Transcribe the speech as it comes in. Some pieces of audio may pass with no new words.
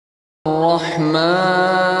الرحمن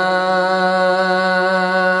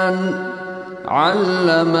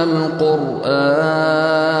علم القرآن.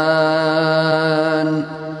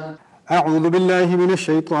 أعوذ بالله من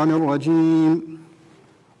الشيطان الرجيم.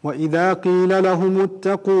 وإذا قيل لهم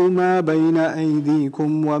اتقوا ما بين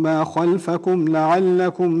أيديكم وما خلفكم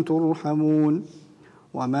لعلكم ترحمون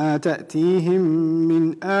وما تأتيهم من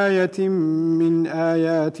آية من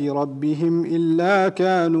آيات ربهم إلا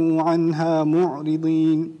كانوا عنها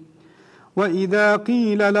معرضين. وإذا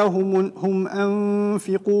قيل لهم هم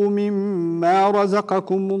أنفقوا مما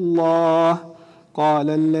رزقكم الله قال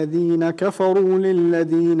الذين كفروا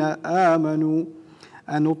للذين آمنوا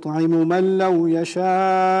أنطعم من لو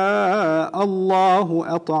يشاء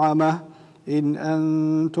الله أطعمه إن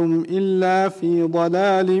أنتم إلا في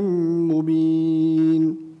ضلال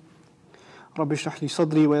مبين. رب اشرح لي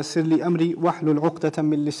صدري ويسر لي أمري واحلل عقدة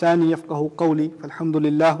من لساني يفقهوا قولي. فالحمد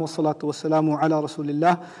لله والصلاة والسلام على رسول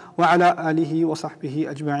الله وعلى آله وصحبه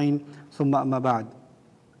أجمعين ثم أما بعد.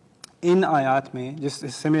 ان آیات میں جس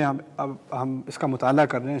حصے میں ہم اس کا مطالعہ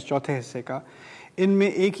کر رہے ہیں، اس چوتھے حصے کا، ان میں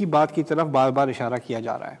ایک ہی بات کی طرف بار بار اشارہ کیا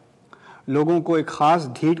جا رہا ہے. لوگوں کو ایک خاص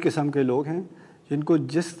ڈھیٹ قسم کے لوگ ہیں جن کو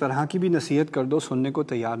جس طرح کی بھی نصیحت کر دو سننے کو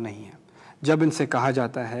تیار نہیں ہیں. جب ان سے کہا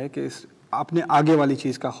جاتا ہے کہ اپنے آگے والی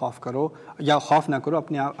چیز کا خوف کرو یا خوف نہ کرو،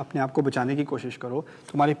 اپنے آپ کو بچانے کی کوشش کرو،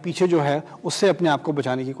 تمہارے پیچھے جو ہے اس سے اپنے آپ کو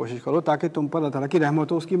بچانے کی کوشش کرو تاکہ تم پر اللہ تعالیٰ کی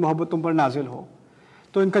رحمت ہو، اس کی محبت تم پر نازل ہو.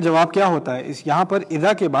 تو ان کا جواب کیا ہوتا ہے؟ یہاں پر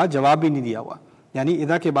اذا کے بعد جواب بھی نہیں دیا ہوا، یعنی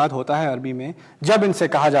اذا کے بعد ہوتا ہے عربی میں جب ان سے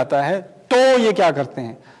کہا جاتا ہے تو یہ کیا کرتے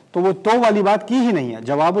ہیں، تو وہ تو والی بات کی ہی نہیں ہے،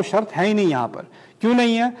 جواب و شرط ہے ہی نہیں یہاں پر. کیوں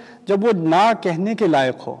نہیں ہے؟ جب وہ نہ کہنے کے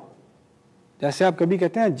لائق ہو. جیسے آپ کبھی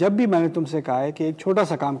کہتے ہیں جب بھی میں نے تم سے کہا ہے کہ ایک چھوٹا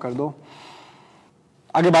سا کام کر دو،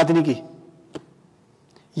 آگے بات نہیں کی.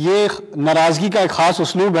 یہ ناراضگی کا ایک خاص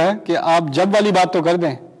اسلوب ہے کہ آپ جب والی بات تو کر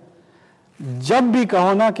دیں، جب بھی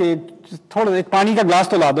کہو نا کہ تھوڑا ایک پانی کا گلاس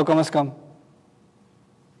تو لا دو کم از کم،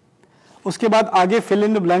 اس کے بعد آگے فل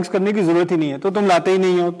ان بلینکس کرنے کی ضرورت ہی نہیں ہے. تو تم لاتے ہی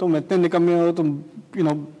نہیں ہو، تم اتنے نکمے ہو، تم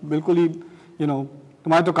بالکل ہی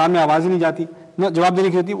تمہارے تو کان میں آواز ہی نہیں جاتی، نہ جواب دینے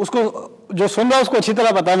کی ہوتی. اس کو جو سن رہا ہے اس کو اچھی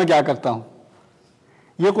طرح پتا ہے میں کیا کرتا ہوں.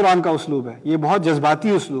 یہ قرآن کا اسلوب ہے، یہ بہت جذباتی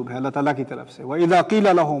اسلوب ہے اللہ تعالیٰ کی طرف سے. وَإِذَا قِيلَ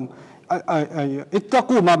لَهُمْ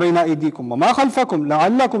اتَّقُوا مَا بَيْنَ أَيْدِيكُمْ وَمَا خَلْفَكُمْ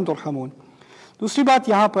لَعَلَّكُمْ تُرْحَمُونَ. دوسری بات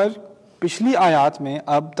یہاں پر پچھلی آیات میں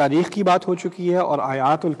اب تاریخ کی بات ہو چکی ہے اور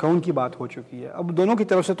آیات الکون کی بات ہو چکی ہے. اب دونوں کی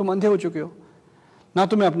طرف سے تم اندھے ہو چکے ہو، نہ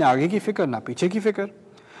تمہیں اپنے آگے کی فکر نہ پیچھے کی فکر.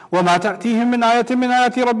 وَمَا تَأْتِيهِم مِّنْ آيَةٍ مِّنْ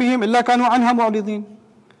آيَاتِ رَبِّهِمْ إِلَّا كَانُوا عَنْهَا مُعْرِضِينَ.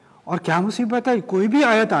 اور کیا مصیبت ہے، کوئی بھی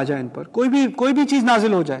آیت آ جائے ان پر، کوئی بھی چیز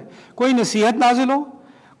نازل ہو جائے، کوئی نصیحت نازل ہو،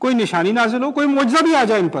 کوئی نشانی نازل ہو، کوئی معجزہ بھی آ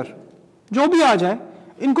جائے ان پر، جو بھی آ جائے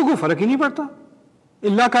ان کو کوئی فرق ہی نہیں پڑتا.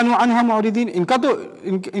 إِلَّا كَانُوا عَنْهَا مُعْرِضِينَ. ان کا تو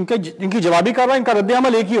ان کی جوابی کارروائی، ان کا رد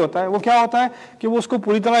عمل ایک ہی ہوتا ہے. وہ کیا ہوتا ہے کہ وہ اس کو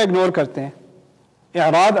پوری طرح اگنور کرتے ہیں.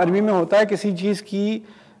 اعراض عربی میں ہوتا ہے کسی چیز کی،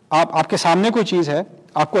 آپ کے سامنے کوئی چیز ہے،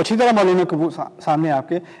 آپ کو اچھی طرح معلوم ہے سامنے آپ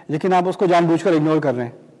کے، لیکن آپ اس کو جان بوجھ کر اگنور کر رہے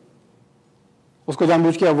ہیں، اس کو جان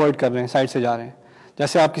بوجھ کے اوائڈ کر رہے ہیں، سائڈ سے جا رہے ہیں.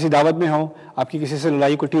 جیسے آپ کسی دعوت میں ہوں، آپ کی کسی سے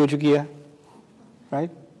لڑائی کٹی ہو چکی ہے،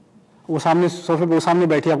 رائٹ، وہ سامنے صوفے پہ سامنے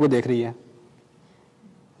بیٹھی آپ کو دیکھ رہی ہے،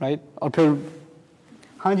 رائٹ، اور پھر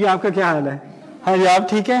ہاں جی آپ کا کیا حال ہے، ہاں جی آپ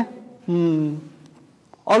ٹھیک ہیں،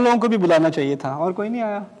 اور لوگوں کو بھی بلانا چاہیے تھا اور کوئی نہیں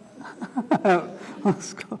آیا.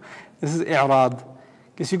 This is اعراض،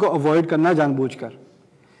 کسی کو اوائڈ کرنا جان بوجھ کر.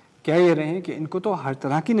 کہہ یہ رہے ہیں کہ ان کو تو ہر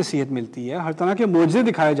طرح کی نصیحت ملتی ہے، ہر طرح کے معجزے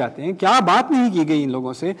دکھائے جاتے ہیں، کیا بات نہیں کی گئی ان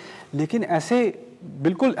لوگوں سے، لیکن ایسے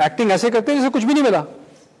بالکل ایکٹنگ ایسے کرتے ہیں جیسے کچھ بھی نہیں ملا،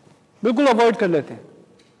 بالکل اوائڈ کر لیتے ہیں،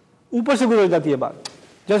 اوپر سے گزر جاتی ہے بات،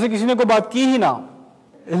 جیسے کسی نے کوئی بات کی ہی نہ ہو.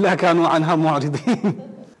 إِلَّا كَانُوا عَنْهَا مُعْرِضِينَ.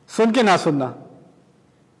 سن کے نہ سننا،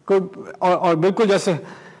 اور بالکل جیسے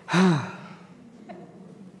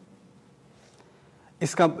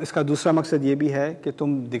اس کا دوسرا مقصد یہ بھی ہے کہ تم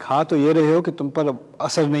دکھا تو یہ رہے ہو کہ تم پر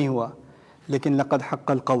اثر نہیں ہوا، لیکن لقد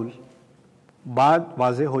حق القول، بات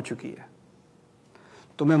واضح ہو چکی ہے،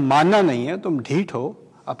 تمہیں ماننا نہیں ہے، تم ڈھیٹ ہو،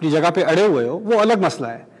 اپنی جگہ پہ اڑے ہوئے ہو، وہ الگ مسئلہ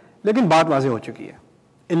ہے، لیکن بات واضح ہو چکی ہے.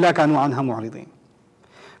 إِلَّا كَانُوا عَنْهَا مُعْرِضِينَ.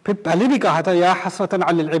 پھر پہلے بھی کہا تھا یا حسرۃ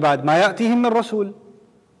علی العباد ما یأتیہم من رسول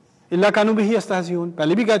الا کانوا بہ یستہزئون.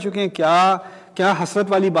 پہلے بھی کہہ چکے ہیں کیا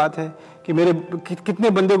حسرت والی بات ہے کہ میرے کتنے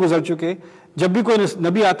بندے گزر چکے، جب بھی کوئی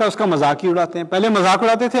نبی آتا ہے اس کا مذاق ہی اڑاتے ہیں. پہلے مذاق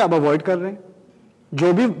اڑاتے تھے، اب اوائڈ کر رہے ہیں.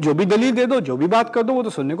 جو بھی دلیل دے دو، جو بھی بات کر دو، وہ تو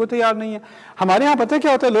سننے کو تیار نہیں ہے. ہمارے ہاں پتہ ہے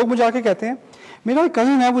کیا ہوتا ہے، لوگ مجھے آ کے کہتے ہیں میرا ایک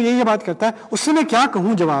کزن ہے وہ یہی بات کرتا ہے، اس سے میں کیا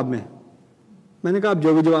کہوں جواب میں. میں نے کہا آپ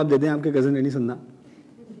جو بھی جواب دے دیں، آپ کے کزن نے نہیں سننا،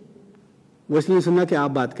 وہ اس لیے سننا کہ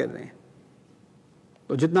آپ بات کر رہے ہیں.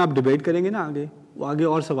 تو جتنا آپ ڈیبیٹ کریں گے نا آگے، وہ آگے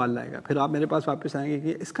اور سوال لائے گا، پھر آپ میرے پاس واپس آئیں گے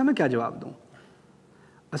کہ اس کا میں کیا جواب دوں.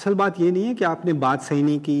 اصل بات یہ نہیں ہے کہ آپ نے بات صحیح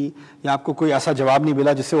نہیں کی یا آپ کو کوئی ایسا جواب نہیں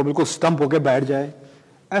ملا جس سے وہ بالکل سٹمپ ہو کے بیٹھ جائے،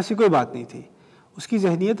 ایسی کوئی بات نہیں تھی. اس کی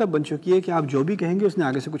ذہنیت اب بن چکی ہے کہ آپ جو بھی کہیں گے اس نے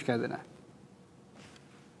آگے سے کچھ کہہ دینا ہے.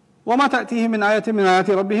 وَمَا تَأْتِيهِم مِّنْ آيَةٍ مِّنْ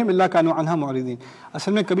آيَاتِ رَبِّهِمْ إِلَّا كَانُوا عَنْهَا مُعْرِضِينَ.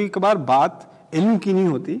 اصل میں کبھی کبھار بات علم کی نہیں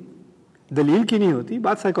ہوتی، دلیل کی نہیں ہوتی،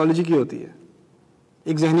 بات سائیکالوجی کی ہوتی ہے.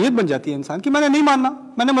 ایک ذہنیت بن جاتی ہے انسان کی میں نے نہیں ماننا،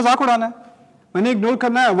 میں نے مذاق اڑانا ہے، میں نے اگنور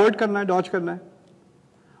کرنا ہے، اوائڈ کرنا ہے، ڈاج کرنا ہے.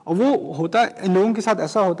 اور وہ ہوتا ہے ان لوگوں کے ساتھ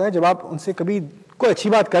ایسا ہوتا ہے جب آپ ان سے کبھی کوئی اچھی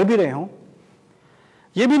بات کر بھی رہے ہوں،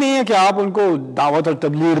 یہ بھی نہیں ہے کہ آپ ان کو دعوت اور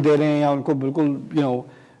تبلیغ دے رہے ہیں یا ان کو بالکل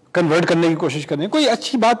کنورٹ کرنے کی کوشش کر رہے ہیں. کوئی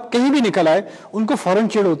اچھی بات کہیں بھی نکل آئے ان کو فوراً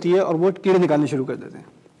چڑ ہوتی ہے اور وہ کیڑے نکالنے شروع کر دیتے ہیں.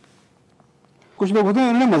 کچھ لوگ ہوتے ہیں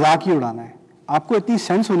انہوں نے مذاق ہی اڑانا ہے. آپ کو اتنی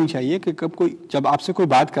سینس ہونی چاہیے کہ جب آپ سے کوئی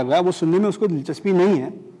بات کر رہا ہے وہ سننے میں اس کو دلچسپی نہیں ہے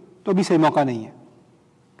تو ابھی صحیح موقع نہیں ہے.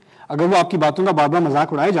 اگر وہ آپ کی باتوں کا بار بار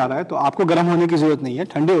مذاق اڑایا جا رہا ہے تو آپ کو گرم ہونے کی ضرورت نہیں ہے،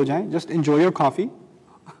 ٹھنڈے ہو جائیں، جسٹ انجوائے یور کافی،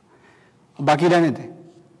 باقی رہنے دیں.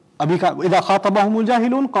 ابھی اذا خاطبهم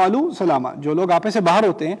الجاهلون قالوا سلاما. جو لوگ آپے سے باہر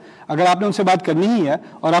ہوتے ہیں اگر آپ نے ان سے بات کرنی ہی ہے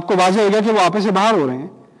اور آپ کو واضح ہو گیا کہ وہ آپے سے باہر ہو رہے ہیں،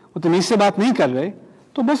 وہ تمیز سے بات نہیں کر رہے،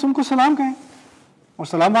 تو بس ان کو سلام کہیں. اور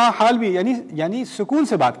سلام وہاں حال بھی یعنی سکون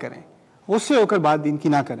سے بات کریں، غصے ہو کر بات دین کی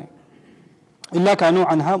نہ کریں. الا كانوا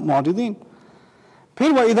عنها معرضين. پھر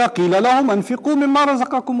وَإِذَا قِيلَ لَهُمْ أَنفِقُوا مِمَّا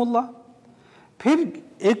رَزَقَكُمُ اللَّهُ. پھر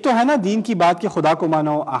ایک تو ہے نا دین کی بات کہ خدا کو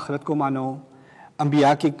مانو، آخرت کو مانو،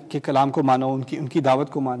 انبیاء کے کلام کو مانو، ان کی دعوت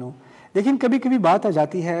کو مانو. لیکن کبھی کبھی بات آ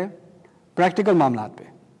جاتی ہے پریکٹیکل معاملات پہ.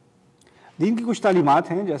 دین کی کچھ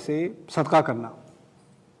تعلیمات ہیں جیسے صدقہ کرنا،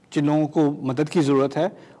 جن لوگوں کو مدد کی ضرورت ہے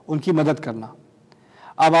ان کی مدد کرنا.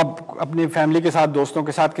 اب آپ اپنے فیملی کے ساتھ، دوستوں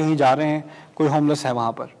کے ساتھ کہیں جا رہے ہیں، کوئی ہوملیس ہے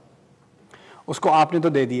وہاں پر، اس کو آپ نے تو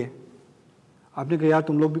دے دیے، آپ نے کہا یار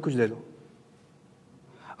تم لوگ بھی کچھ دے دو.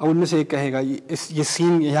 اب ان میں سے ایک کہے گا یہ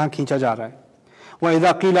سین یہاں کھینچا جا رہا ہے.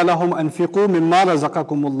 وَإِذَا قِيلَ لَهُمْ أَنفِقُوا مِمَّا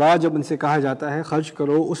رَزَقَكُمُ اللَّهُ. جب ان سے کہا جاتا ہے خرچ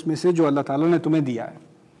کرو اس میں سے جو اللہ تعالیٰ نے تمہیں دیا ہے.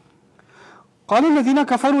 قَالَ الَّذِينَ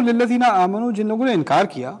كَفَرُوا لِلَّذِينَ آمَنُوا. جن لوگوں نے انکار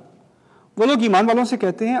کیا وہ لوگ ایمان والوں سے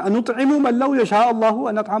کہتے ہیں أَنُطْعِمُ مَن لَّوْ يَشَاءُ اللَّهُ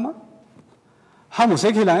أَن يُطْعَمَ. ہم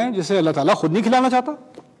اسے کھلائیں جسے اللہ تعالیٰ خود نہیں کھلانا چاہتا.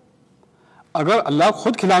 اگر اللہ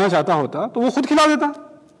خود کھلانا چاہتا ہوتا تو وہ خود کھلا دیتا،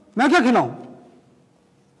 میں کیا کھلاؤں.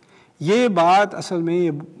 یہ بات اصل میں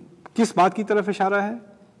کس بات کی طرف اشارہ ہے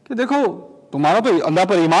کہ دیکھو تمہارا تو اللہ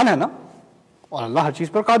پر ایمان ہے نا، اور اللہ ہر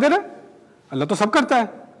چیز پر قادر ہے، اللہ تو سب کرتا ہے.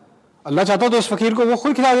 اللہ چاہتا تو اس فقیر کو وہ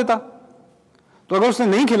خود کھلا دیتا. تو اگر اس نے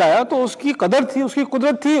نہیں کھلایا تو اس کی قدر تھی، اس کی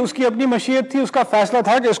قدرت تھی، اس کی اپنی مشیت تھی، اس کا فیصلہ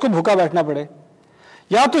تھا کہ اس کو بھوکا بیٹھنا پڑے.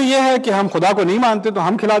 یا تو یہ ہے کہ ہم خدا کو نہیں مانتے تو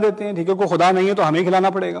ہم کھلا دیتے ہیں، ٹھیک ہے، کوئی خدا نہیں ہے تو ہمیں کھلانا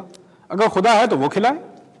پڑے گا. اگر خدا ہے تو وہ کھلائے.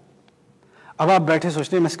 اب آپ بیٹھے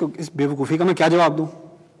سوچتے ہیں میں اس بے وقوفی کا میں کیا جواب دوں،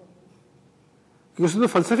 کہ اس نے تو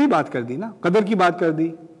فلسفی بات کر دی نا، قدر کی بات کر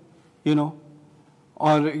دی،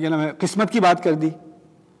 اور قسمت کی بات کر دی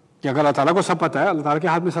کہ اگر اللہ تعالیٰ کو سب پتہ ہے، اللہ تعالیٰ کے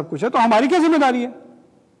ہاتھ میں سب کچھ ہے تو ہماری کیا ذمہ داری ہے.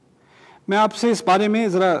 میں آپ سے اس بارے میں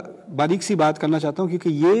ذرا باریک سی بات کرنا چاہتا ہوں کیونکہ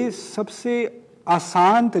یہ سب سے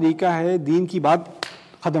آسان طریقہ ہے دین کی بات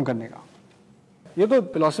ختم کرنے کا. یہ تو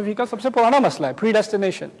فلسفی کا سب سے پرانا مسئلہ ہے، پری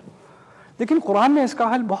ڈیسٹینیشن. لیکن قرآن میں اس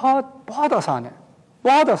کا حل بہت بہت آسان ہے،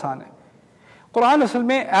 بہت آسان ہے. قرآن اصل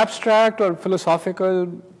میں ایبسٹریکٹ اور فلسافیکل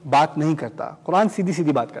بات نہیں کرتا، قرآن سیدھی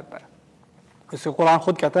سیدھی بات کرتا ہے. اس سے قرآن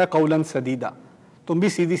خود کہتا ہے قولاً سدیدا، تم بھی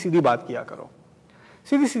سیدھی سیدھی بات کیا کرو.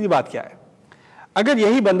 سیدھی سیدھی بات کیا ہے؟ اگر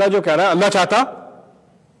یہی بندہ جو کہہ رہا ہے اللہ چاہتا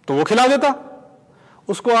تو وہ کھلا دیتا،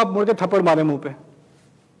 اس کو آپ مڑ کے تھپڑ مارے منہ پہ،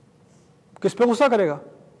 کس پہ غصہ کرے گا؟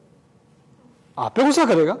 آپ پہ غصہ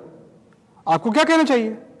کرے گا. آپ کو کیا کہنا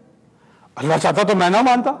چاہیے؟ اللہ چاہتا تو میں نہ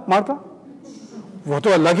مارتا، وہ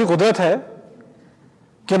تو اللہ کی قدرت ہے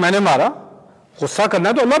کہ میں نے مارا. غصہ کرنا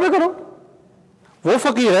ہے تو اللہ پہ کرو. وہ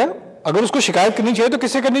فقیر ہے، اگر اس کو شکایت کرنی چاہیے تو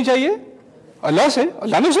کس سے کرنی چاہیے؟ اللہ سے.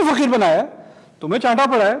 اللہ نے اسے فقیر بنایا ہے، تمہیں چانٹا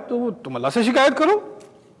پڑا ہے تو تم اللہ سے شکایت کرو،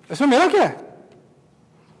 اس میں میرا کیا ہے؟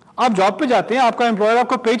 آپ جاب پہ جاتے ہیں، آپ کا امپلائر آپ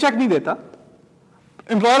کو پے چیک نہیں دیتا.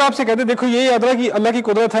 امپلائر آپ سے کہتے دیکھو یہ ادرا کی اللہ کی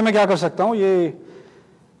قدرت ہے، میں کیا کر سکتا ہوں، یہ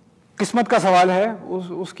قسمت کا سوال ہے.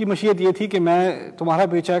 اس کی مشیت یہ تھی کہ میں تمہارا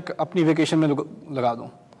پے چیک اپنی ویکیشن میں لگا دوں.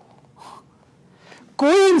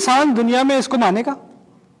 کوئی انسان دنیا میں اس کو مانے گا؟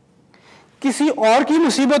 کسی اور کی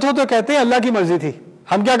مصیبت ہو تو کہتے ہیں اللہ کی مرضی تھی،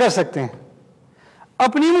 ہم کیا کر سکتے ہیں.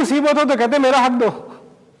 اپنی مصیبت ہو تو کہتے ہیں میرا حق دو.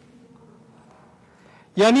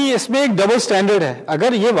 یعنی اس میں ایک ڈبل سٹینڈرڈ ہے.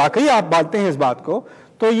 اگر یہ واقعی آپ مانتے ہیں اس بات کو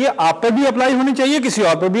تو یہ آپ پہ بھی اپلائی ہونی چاہیے، کسی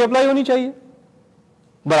اور پہ بھی اپلائی ہونی چاہیے،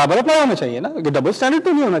 برابر اپلائی ہونا چاہیے نا، ڈبل سٹینڈرڈ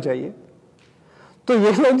تو نہیں ہونا چاہیے. تو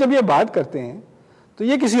یہ لوگ جب یہ بات کرتے ہیں تو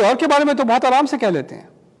یہ کسی اور کے بارے میں تو بہت آرام سے کہہ لیتے ہیں،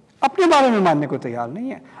 اپنے بارے میں ماننے کو تیار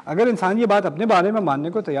نہیں ہے. اگر انسان یہ بات اپنے بارے میں ماننے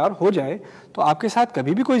کو تیار ہو جائے تو آپ کے ساتھ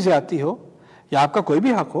کبھی بھی کوئی زیادتی ہو یا آپ کا کوئی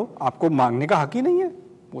بھی حق ہو، آپ کو مانگنے کا حق ہی نہیں ہے.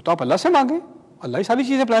 وہ تو آپ اللہ سے مانگیں، اللہ ہی ساری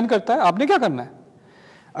چیزیں پلان کرتا ہے، آپ نے کیا کرنا ہے؟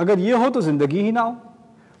 اگر یہ ہو تو زندگی ہی نہ ہو۔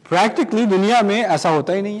 پریکٹیکلی دنیا میں ایسا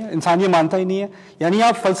ہوتا ہی نہیں ہے، انسان یہ مانتا ہی نہیں ہے۔ یعنی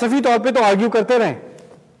آپ فلسفی طور پہ تو آرگیو کرتے رہیں،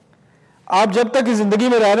 آپ جب تک اس زندگی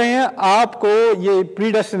میں رہ رہے ہیں آپ کو یہ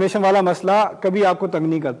پری ڈیسٹینیشن والا مسئلہ کبھی آپ کو تنگ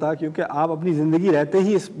نہیں کرتا، کیونکہ آپ اپنی زندگی رہتے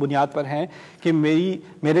ہی اس بنیاد پر ہیں کہ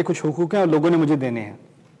میرے کچھ حقوق ہیں اور لوگوں نے مجھے دینے ہیں،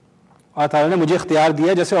 اور تعالیٰ نے مجھے اختیار دیا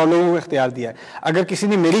ہے جیسے اور لوگوں کو اختیار دیا ہے۔ اگر کسی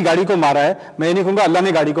نے میری گاڑی کو مارا ہے، میں یہ نہیں کہوں گا اللہ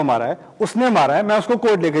نے گاڑی کو مارا ہے، اس نے مارا ہے، میں اس کو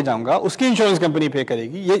کورٹ لے کے جاؤں گا، اس کی انشورنس کمپنی پے کرے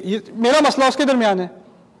گی، یہ میرا مسئلہ اس کے درمیان ہے۔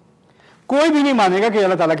 کوئی بھی نہیں مانے گا کہ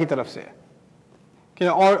اللہ تعالیٰ کی طرف سے کہ،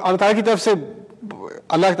 اور اللہ تعالیٰ کی طرف سے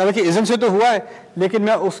اللہ تعالیٰ کی اذن سے تو ہوا ہے، لیکن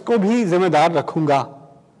میں اس کو بھی ذمہ دار رکھوں گا۔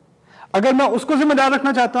 اگر میں اس کو ذمہ دار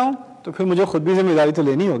رکھنا چاہتا ہوں تو پھر مجھے خود بھی ذمہ داری تو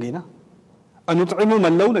لینی ہوگی نا۔ اَنُطْعِمُ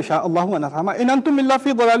مَن لَّوْ نَشَاءُ اللَّهُ أَنْ نُطْعِمَهُ إِنْ أَنْتُمْ إِلَّا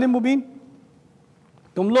فِي ضَلَالٍ مُّبِينٍ۔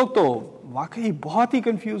 تم لوگ تو واقعی بہت ہی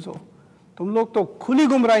کنفیوز ہو، تم لوگ تو کھلی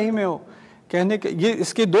گمراہی میں ہو۔ کہنے کے یہ اس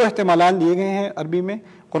کے دو احتمالات لیے گئے ہیں عربی میں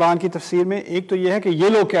قرآن کی تفسیر میں۔ ایک تو یہ ہے کہ یہ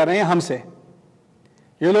لوگ کہہ رہے ہیں ہم سے،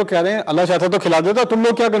 یہ لوگ کہہ رہے ہیں اللہ چاہتا تو کھلا دیتا، تم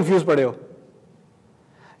لوگ کیا کنفیوز پڑے ہو،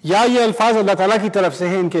 یا یہ الفاظ اللہ تعالیٰ کی طرف سے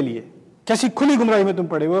ہیں ان کے لیے۔ کیسی کھلی گمراہی میں تم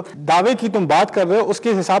پڑے ہو، دعوے کی تم بات کر رہے ہو، اس کے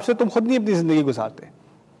حساب سے تم خود نہیں اپنی زندگی گزارتے۔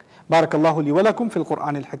 بارک اللہ لی ولکم فی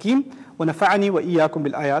القرآن الحکیم ونفعنی وإیاکم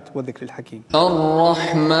بالآیات والذکر الحکیم۔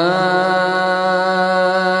 الرحمن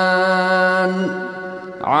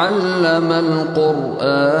علم القرآن،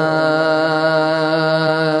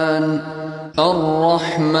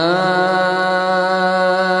 الرحمن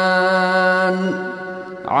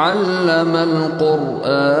علم القرآن۔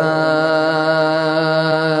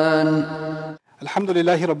 الحمد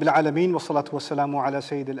للہ رب العالمین والصلاة والسلام علی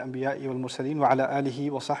سید الانبیاء والمرسلین وعلی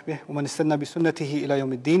آلہ وصحبہ ومن استنى بسنتہ الی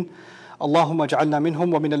یوم الدین۔ اللہم اجعلنا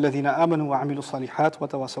منہم ومن الذین آمنوا وعملوا الصالحات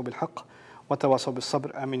وتواصوا بالحق وتواصوا بالصبر،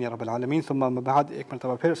 آمین یا رب العالمین۔ ثم اما بعد، ایک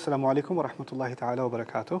مرتبہ پھر السلام علیکم ورحمۃ اللہ تعالی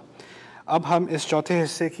وبرکاتہ۔ اب ہم اس چوتھے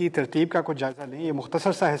حصے کی ترتیب کا کچھ جائزہ لیں۔ یہ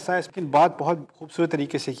مختصر سا حصہ ہے، اس کی بات بہت خوبصورت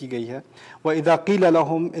طریقے سے کی گئی ہے۔ وَإِذَا قِيلَ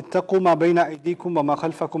لَهُمْ اتَّقُوا مَا بَيْنَ أَيْدِيكُمْ وَمَا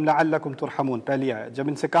خَلْفَكُمْ لَعَلَّكُمْ تُرْحَمُونَ، پہلی آیت۔ جب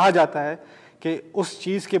ان سے کہا جاتا ہے کہ اس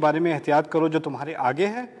چیز کے بارے میں احتیاط کرو جو تمہارے آگے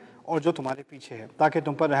ہے اور جو تمہارے پیچھے ہے، تاکہ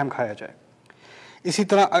تم پر رحم کھایا جائے۔ اسی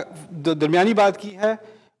طرح درمیانی بات کی ہے،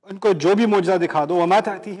 ان کو جو بھی معجزہ دکھا دو، وَمَا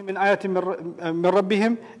تَأْتِيهِم مِّنْ آيَةٍ مِّن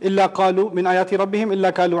رَّبِّهِمْ إِلَّا قَالُوا مِنْ آيَاتِ رَبِّهِمْ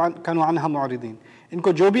إِلَّا كَانُوا عَنْهَا مُعْرِضِينَ۔ ان کو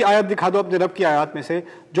جو بھی آیت دکھا دو اپنے رب کی آیات میں سے،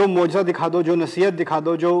 جو معجزہ دکھا دو، جو نصیحت دکھا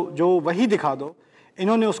دو، جو وحی دکھا دو،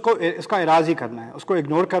 انہوں نے اس کا اعراض ہی کرنا ہے، اس کو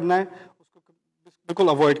اگنور کرنا ہے، اس کو بالکل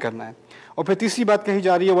اوائڈ کرنا ہے۔ اور پھر تیسری بات کہی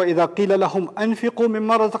جا رہی ہے وَإِذَا قِيلَ لَهُمْ أَنفِقُوا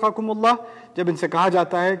مِمَّا رَزَقَكُمُ اللَّهُ، جب ان سے کہا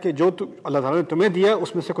جاتا ہے کہ جو اللہ تعالیٰ نے تمہیں دیا اس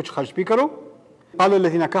میں سے کچھ خرچ بھی کرو۔ قَالَ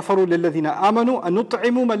الَّذِينَ كَفَرُوا لِلَّذِينَ آمَنُوا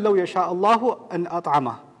أَنُطْعِمُ مَن لَّوْ يَشَاءُ اللَّهُ أَنْ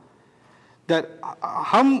أَطْعَمَهُ،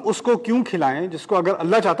 ہم اس کو کیوں کھلائیں جس کو اگر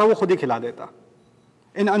اللہ چاہتا وہ خود ہی کھلا دیتا۔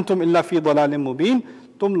 ان انتم الا فی ضلال مبین،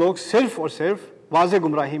 تم لوگ صرف اور صرف واضح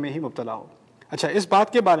گمراہی میں ہی مبتلا ہو۔ اچھا، اس بات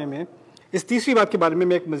کے بارے میں، اس تیسری بات کے بارے میں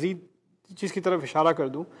ایک مزید چیز کی طرف اشارہ کر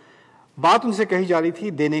دوں۔ بات ان سے کہی جا رہی تھی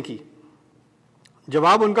دینے کی،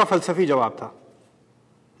 جواب ان کا فلسفی جواب تھا،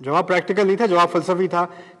 جواب پریکٹیکل نہیں تھا، جواب فلسفی تھا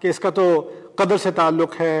کہ اس کا تو قدر سے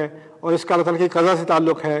تعلق ہے اور اس کا اللہ تعالیٰ کی قضا سے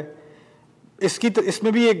تعلق ہے۔ اس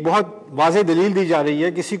میں بھی ایک بہت واضح دلیل دی جا رہی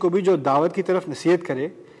ہے، کسی کو بھی جو دعوت کی طرف نصیحت کرے،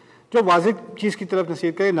 جو واضح چیز کی طرف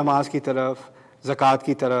نصیحت کرے، نماز کی طرف، زکوٰۃ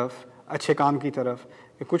کی طرف، اچھے کام کی طرف،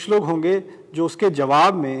 کہ کچھ لوگ ہوں گے جو اس کے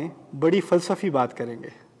جواب میں بڑی فلسفی بات کریں گے۔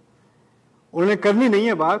 انہوں نے کرنی نہیں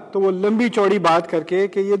ہے بات تو وہ لمبی چوڑی بات کر کے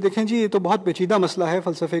کہ یہ دیکھیں جی یہ تو بہت پیچیدہ مسئلہ ہے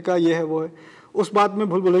فلسفے کا، یہ ہے وہ ہے، اس بات میں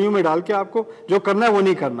بھول بھلائیوں میں ڈال کے آپ کو جو کرنا ہے وہ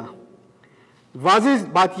نہیں کرنا۔ واضح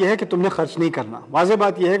بات یہ ہے کہ تم نے خرچ نہیں کرنا، واضح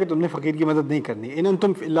بات یہ ہے کہ تم نے فقیر کی مدد نہیں کرنی۔ ان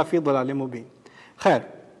انتم الا فی ضلال مبین۔ خیر،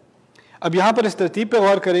 اب یہاں پر اس ترتیب پہ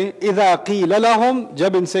غور کریں۔ اذا قیل لہم،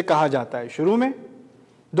 جب ان سے کہا جاتا ہے شروع میں،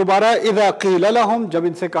 دوبارہ اذا قیل لہم جب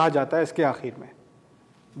ان سے کہا جاتا ہے اس کے آخر میں۔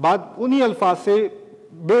 بات انہی الفاظ سے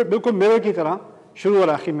بالکل میرے کی طرح شروع اور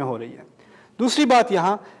آخر میں ہو رہی ہے۔ دوسری بات،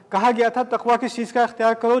 یہاں کہا گیا تھا تقویٰ کس چیز کا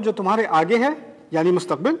اختیار کرو، جو تمہارے آگے ہے یعنی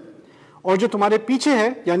مستقبل، اور جو تمہارے پیچھے ہے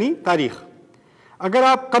یعنی تاریخ۔ اگر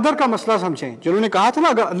آپ قدر کا مسئلہ سمجھیں، جنہوں نے کہا تھا نا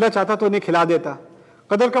اگر اللہ چاہتا تو انہیں کھلا دیتا،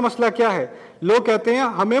 قدر کا مسئلہ کیا ہے؟ لوگ کہتے ہیں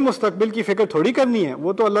ہمیں مستقبل کی فکر تھوڑی کرنی ہے،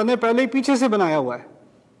 وہ تو اللہ نے پہلے ہی پیچھے سے بنایا ہوا ہے۔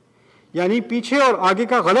 یعنی پیچھے اور آگے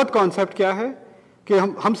کا غلط کانسیپٹ کیا ہے کہ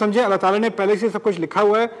ہم سمجھیں اللہ تعالیٰ نے پہلے سے سب کچھ لکھا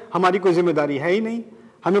ہوا ہے، ہماری کوئی ذمہ داری ہے ہی نہیں،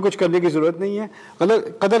 ہمیں کچھ کرنے کی ضرورت نہیں ہے۔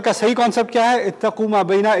 قدر کا صحیح کانسیپٹ کیا ہے؟ اتقوا ما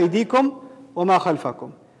بین ایدیکم وما خلفکم۔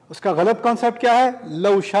 اس کا غلط کانسیپٹ کیا ہے؟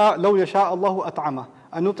 لو یشاء اللہ اطعمہ،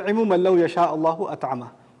 انطعم من لو یشاء اللہ اطعمہ۔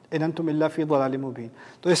 ان انتم الا فی ضلال مبین.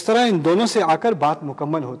 تو اس طرح ان دونوں سے آ کر بات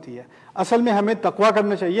مکمل ہوتی ہے. اصل میں ہمیں تقویٰ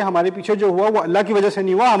کرنا چاہیے. ہمارے پیچھے جو ہوا وہ اللہ کی وجہ سے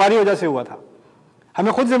نہیں ہوا، ہماری وجہ سے ہوا تھا.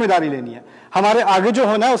 ہمیں خود ذمہ داری لینی ہے. ہمارے آگے جو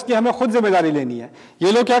ہونا ہے اس کی ہمیں خود ذمہ داری لینی ہے.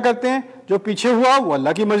 یہ لوگ کیا کرتے ہیں، جو پیچھے ہوا وہ اللہ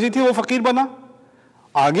کی مرضی تھی، وہ فقیر بنا.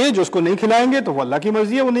 آگے جو اس کو نہیں کھلائیں گے تو وہ اللہ کی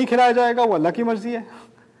مرضی ہے، وہ نہیں کھلایا جائے گا، وہ اللہ کی مرضی ہے.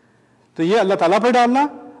 تو یہ اللہ تعالیٰ پہ ڈالنا،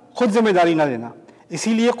 خود ذمہ داری نہ لینا.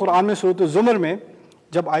 اسی لیے قرآن میں سورۃ الزمر میں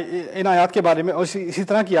جب ان آیات کے بارے میں اور اسی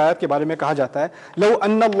طرح کی آیات کے بارے میں کہا جاتا ہے لو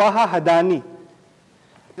ان اللہ ہدانی،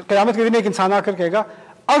 قیامت کے دن ایک انسان آ کر کہے گا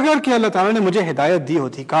اگر کہ اللہ تعالیٰ نے مجھے ہدایت دی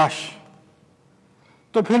ہوتی کاش،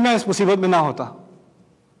 تو پھر میں اس مصیبت میں نہ ہوتا.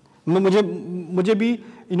 مجھے بھی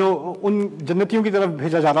ان جنتیوں کی طرف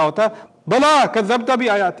بھیجا جا رہا ہوتا. بلا کذبت بھی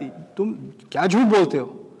آیاتی، تم کیا جھوٹ بولتے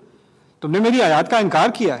ہو، تم نے میری آیات کا انکار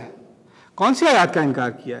کیا ہے. کون سی آیات کا انکار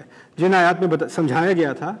کیا ہے؟ جن آیات میں سمجھایا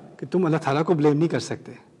گیا تھا کہ تم اللہ تعالیٰ کو بلیم نہیں کر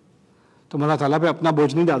سکتے، تم اللہ تعالیٰ پہ اپنا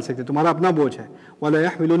بوجھ نہیں ڈال سکتے، تمہارا اپنا بوجھ ہے. وَلَا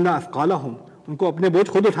يَحْمِلُنَّ أَثْقَالَهُمْ، ان کو اپنے بوجھ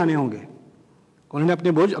خود اٹھانے ہوں گے، انہوں نے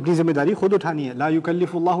اپنے بوجھ، اپنی ذمہ داری خود اٹھانی ہے. لا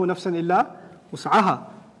يكلف الله نفسا الا وسعها،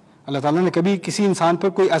 اللہ تعالیٰ نے کبھی کسی انسان پر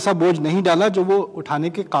کوئی ایسا بوجھ نہیں ڈالا جو وہ اٹھانے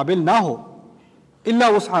کے قابل نہ ہو. الا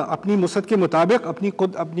وسعها، اپنی وسعت کے مطابق،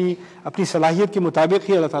 اپنی صلاحیت کے مطابق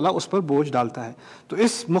ہی اللہ تعالیٰ اس پر بوجھ ڈالتا ہے. تو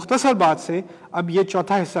اس مختصر بات سے اب یہ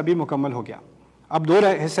چوتھا حصہ بھی مکمل ہو گیا. اب دو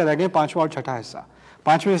حصے رہ گئے، پانچواں اور چھٹا حصہ.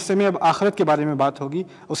 پانچویں حصے میں اب آخرت کے بارے میں بات ہوگی،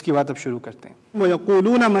 اس کی بات اب شروع کرتے ہیں.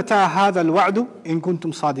 وَيَقُولُونَ مَتَى هَذَا الْوَعْدُ إِن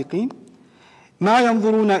كُنتُمْ صَادِقِينَ مَا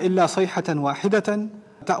يَنظُرُونَ إِلَّا صَيْحَةً وَاحِدَةً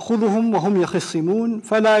تأخذهم وهم يخصمون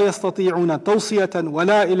فلا يستطيعون توصية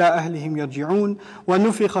ولا إلى أهلهم يرجعون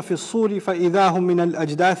ونفخ في الصور فإذا هم من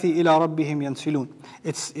الأجداث إلى ربهم ينسلون.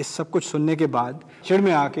 اس سب کچھ سننے کے بعد چڑ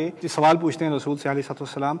میں آ کے سوال پوچھتے ہیں رسول صلی اللہ علیہ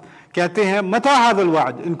وسلم، کہتے ہیں متى هذا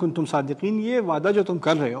الوعد إن كنتم صادقين، یہ وعدہ جو تم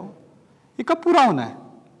کر رہے ہو یہ کب پورا ہونا ہے؟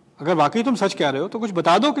 اگر واقعی تم سچ کہہ رہے ہو تو کچھ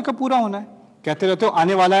بتا دو کہ کب پورا ہونا ہے. کہتے رہتے ہو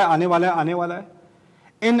آنے والا ہے، آنے والا ہے، آنے والا ہے.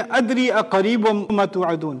 ان ادری اقریب ما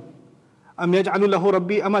توعدون ام یجعل لہ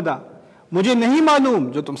ربی امدا، مجھے نہیں معلوم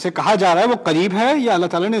جو تم سے کہا جا رہا ہے وہ قریب ہے یا اللہ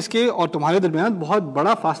تعالیٰ نے اس کے اور تمہارے درمیان بہت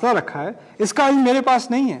بڑا فاصلہ رکھا ہے، اس کا علم میرے پاس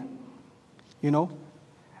نہیں ہے.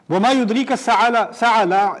 وما یدریک الساعۃ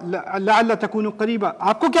لعل تکون قریبا،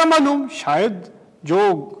 آپ کو کیا معلوم شاید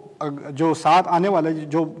جو ساتھ آنے والا،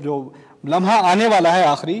 جو لمحہ آنے والا ہے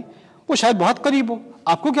آخری، وہ شاید بہت قریب ہو،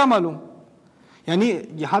 آپ کو کیا معلوم. یعنی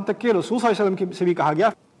یہاں تک کہ رسول صلی اللہ علیہ وسلم سے بھی کہا گیا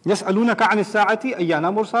یسألونک عن الساعۃ ایان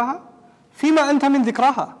مرساها فیما انت من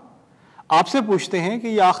ذکراها، آپ سے پوچھتے ہیں کہ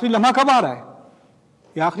یہ آخری لمحہ کب آ رہا ہے،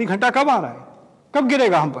 یہ آخری گھنٹہ کب آ رہا ہے، کب گرے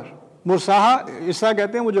گا ہم پر. مرساہا، ارسا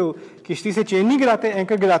کہتے ہیں وہ جو کشتی سے چین نہیں گراتے،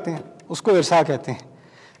 اینکر گراتے ہیں، اس کو ارسا کہتے ہیں.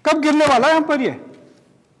 کب گرنے والا ہے ہم پر یہ؟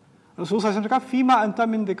 رسول صلی اللہ علیہ وسلم نے کہا فیما انت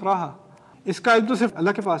من ذکراها، اس کا علم تو صرف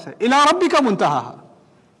اللہ کے پاس ہے. الی ربک منتہاہا،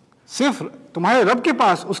 صرف تمہارے رب کے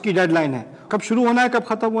پاس اس کی ڈیڈ لائن ہے، کب شروع ہونا ہے کب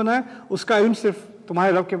ختم ہونا ہے اس کا علم صرف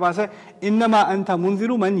تمہارے رب کے پاس ہے. انما انت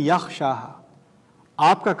منذر من یخشاہا،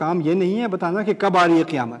 آپ کا کام یہ نہیں ہے بتانا کہ کب آ رہی ہے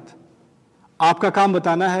قیامت، آپ کا کام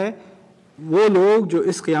بتانا ہے وہ لوگ جو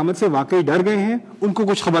اس قیامت سے واقعی ڈر گئے ہیں ان کو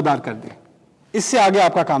کچھ خبردار کر دیں. اس سے آگے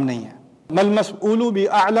آپ کا کام نہیں ہے. مل مسئول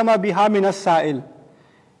بأعلم بها من السائل،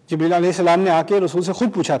 جبریل علیہ السلام نے آ کے رسول سے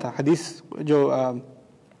خود پوچھا تھا، حدیث جو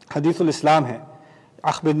حدیث الاسلام ہے،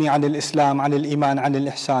 اخبرنی عن الاسلام عن الایمان عن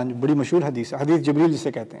الاحسان، بڑی مشہور حدیث ہے، حدیث جبریل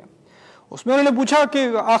جسے کہتے ہیں. اس میں انہوں نے پوچھا کہ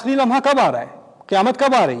آخری لمحہ کب آ رہا ہے، قیامت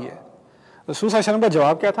کب آ رہی ہے. رسول صلی اللہ علیہ وسلم کا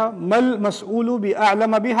جواب کیا تھا؟ مل مسئول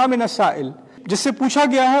بأعلم بها من السائل، جس سے پوچھا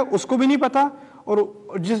گیا ہے اس کو بھی نہیں پتا، اور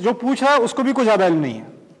جو پوچھ رہا ہے اس کو بھی کوئی زیادہ علم نہیں ہے،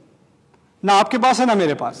 نہ آپ کے پاس ہے نہ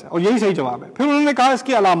میرے پاس ہے، اور یہی صحیح جواب ہے. پھر انہوں نے کہا اس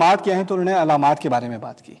کی علامات کیا ہیں، تو انہوں نے علامات کے بارے میں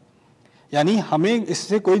بات کی. یعنی ہمیں اس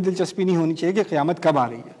سے کوئی دلچسپی نہیں ہونی چاہیے کہ قیامت کب آ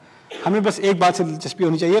رہی ہے، ہمیں بس ایک بات سے دلچسپی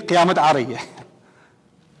ہونی چاہیے، قیامت آ رہی ہے،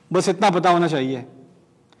 بس اتنا پتہ ہونا چاہیے.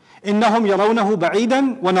 انہم یرونہ بعیدا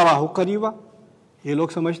ونراہ قریبا، یہ لوگ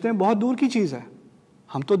سمجھتے ہیں بہت دور کی چیز ہے،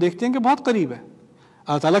 ہم تو دیکھتے ہیں کہ بہت قریب ہے.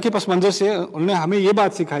 اللہ تعالیٰ کے پس منظر سے انہوں نے ہمیں یہ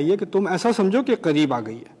بات سکھائی ہے کہ تم ایسا سمجھو کہ قریب آ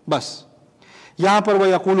گئی ہے بس. یہاں پر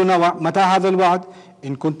وَيَقُولُونَ مَتَى هَذَا الْوَعْدُ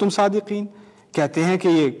إِن كُنتُمْ صَادِقِينَ، کہتے ہیں کہ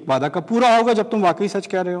یہ وعدہ کب پورا ہوگا جب تم واقعی سچ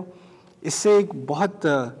کہہ رہے ہو. اس سے ایک بہت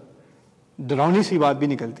ڈراؤنی سی بات بھی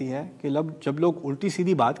نکلتی ہے کہ جب لوگ الٹی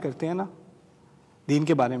سیدھی بات کرتے ہیں نا دین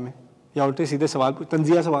کے بارے میں، یا الٹے سیدھے سوال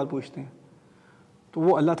تنزیہ سوال پوچھتے ہیں، تو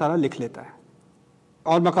وہ اللہ تعالیٰ لکھ لیتا ہے.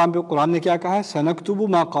 اور مقام پہ قرآن نے کیا کہا ہے؟ سَنَكْتُبُ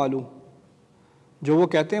مَا قَالُوا، جو وہ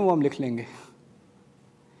کہتے ہیں وہ ہم لکھ لیں گے.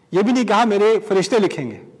 یہ بھی نہیں کہا میرے فرشتے لکھیں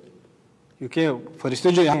گے، کیونکہ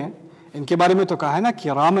فرشتے جو ہیں ان کے بارے میں تو کہا ہے نا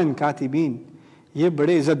کِرَامًا کاتبین، یہ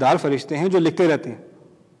بڑے عزت دار فرشتے ہیں جو لکھتے رہتے ہیں.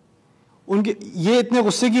 ان کے یہ اتنے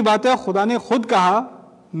غصے کی بات ہے، خدا نے خود کہا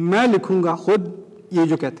میں لکھوں گا، خود یہ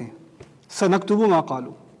جو کہتے ہیں سَنَكْتُبُ مَا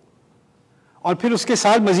قَالُوا، اور پھر اس کے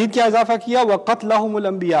ساتھ مزید کیا اضافہ کیا وَقَتْلَهُمُ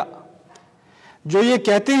الْأَنْبِيَاءَ، جو یہ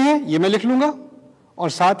کہتے ہیں یہ میں لکھ لوں گا، اور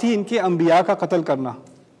ساتھ ہی ان کے انبیاء کا قتل کرنا.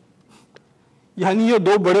 یعنی یہ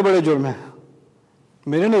دو بڑے بڑے جرم ہیں.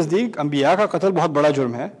 میرے نزدیک انبیاء کا قتل بہت بڑا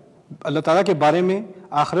جرم ہے. اللہ تعالیٰ کے بارے میں،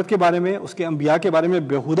 آخرت کے بارے میں، اس کے انبیاء کے بارے میں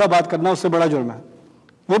بیہودہ بات کرنا اس سے بڑا جرم ہے.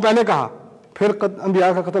 وہ پہلے کہا، پھر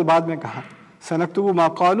انبیاء کا قتل بعد میں کہا. سَنَكْتُبُ مَا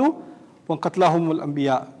قَالُوا وَقَتْلَهُمُ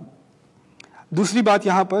الْأَنْبِيَاءَ. دوسری بات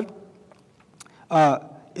یہاں پر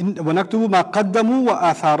وَنَكْتُبُ مَا قَدَّمُوا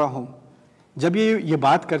وَآثَارَهُمْ. جب یہ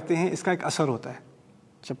بات کرتے ہیں اس کا ایک اثر ہوتا ہے.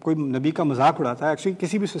 جب کوئی نبی کا مذاق اڑاتا ہے، ایکچولی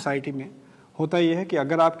کسی بھی سوسائٹی میں ہوتا یہ ہے کہ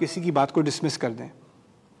اگر آپ کسی کی بات کو ڈسمس کر دیں،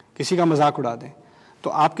 کسی کا مذاق اڑا دیں،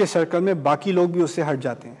 تو آپ کے سرکل میں باقی لوگ بھی اس سے ہٹ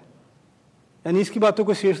جاتے ہیں. یعنی اس کی باتوں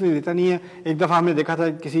کو سیریسلی لیتا نہیں ہے. ایک دفعہ ہم نے دیکھا تھا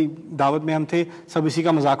کسی دعوت میں ہم تھے، سب اسی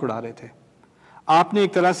کا مذاق اڑا رہے تھے. آپ نے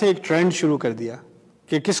ایک طرح سے ایک ٹرینڈ شروع کر دیا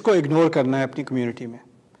کہ کس کو اگنور کرنا ہے اپنی کمیونٹی میں.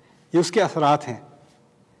 یہ اس کے اثرات ہیں.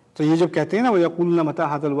 تو یہ جب کہتے ہیں نا وَيَقُولُونَ مَتَىٰ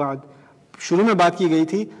هَٰذَا الْوَعْدُ، شروع میں بات کی گئی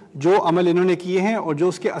تھی جو عمل انہوں نے کیے ہیں اور جو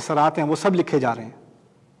اس کے اثرات ہیں وہ سب لکھے جا رہے ہیں.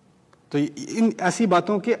 تو ان ایسی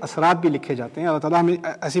باتوں کے اثرات بھی لکھے جاتے ہیں. اللہ تعالیٰ ہمیں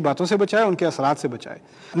ایسی باتوں سے بچائے، ان کے اثرات سے بچائے.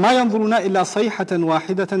 مَا يَنظُرُونَ إِلَّا صَيْحَةً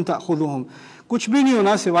وَاحِدَةً تَأْخُذُهُمْ. کچھ بھی نہیں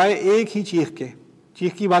ہونا سوائے ایک ہی چیخ کے.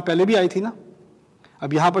 چیخ کی بات پہلے بھی آئی تھی نا.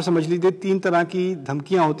 اب یہاں پر سمجھ لیجیے 3 طرح کی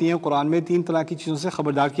دھمکیاں ہوتی ہیں قرآن میں، 3 طرح کی چیزوں سے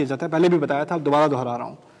خبردار کیا جاتا ہے. پہلے بھی بتایا تھا، اب دوبارہ دہرا رہا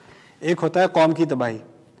ہوں. ایک ہوتا ہے قوم کی تباہی،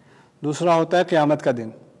 دوسرا ہوتا ہے قیامت کا دن،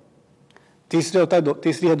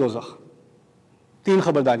 تیسری ہے دوزخ. 3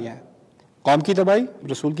 خبرداریاں ہیں. قوم کی تباہی،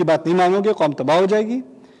 رسول کی بات نہیں مانو گے قوم تباہ ہو جائے گی،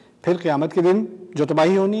 پھر قیامت کے دن جو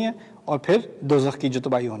تباہی ہونی ہے، اور پھر دوزخ کی جو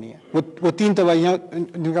تباہی ہونی ہے. وہ 3 تباہیاں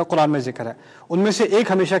جن کا قرآن میں ذکر ہے. ان میں سے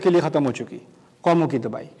ایک ہمیشہ کے لیے ختم ہو چکی، قوموں کی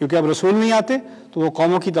تباہی. کیونکہ اب رسول نہیں آتے تو وہ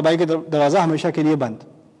قوموں کی تباہی کے دروازہ ہمیشہ کے لیے بند.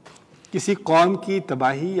 کسی قوم کی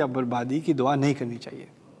تباہی یا بربادی کی دعا نہیں کرنی چاہیے.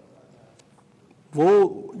 وہ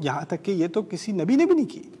یہاں تک کہ یہ تو کسی نبی نے بھی نہیں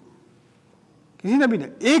کی. کسی نبی نے،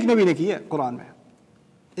 ایک نبی نے کی ہے قرآن میں،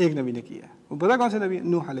 ایک نبی نے کی ہے. وہ پتا کون سے نبی؟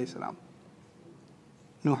 نوح علیہ السلام.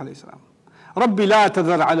 نوح علیہ السلام. رب لا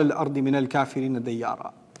تذر علی الارض من الکافرین دیارا.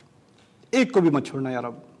 ایک کو بھی مت چھوڑنا یا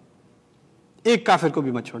رب، ایک کافر کو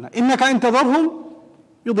بھی مت چھوڑنا. انک ان تذرہم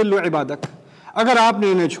یضلوا عبادک. اگر آپ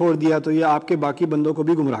نے انہیں چھوڑ دیا تو یہ آپ کے باقی بندوں کو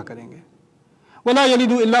بھی گمراہ کریں گے. ولا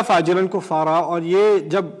یلدوا الا فاجرا کفارا. اور یہ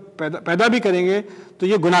جب پیدا بھی کریں گے تو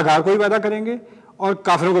یہ گناہ گار کو بھی پیدا کریں گے اور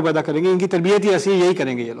کافروں کو پیدا کریں گے. ان کی تربیت ہی ایسی ہے، یہی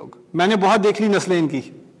کریں گے یہ لوگ. میں نے بہت دیکھ لی نسلیں ان کی،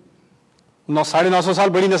 950 سال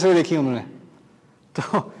بڑی نسلیں دیکھی انہوں نے. تو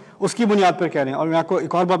اس کی بنیاد پر کہہ رہے ہیں. اور میں آپ کو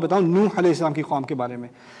ایک اور بات بتاؤں نوح علیہ السلام کی قوم کے بارے میں.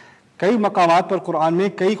 کئی مقامات پر قرآن میں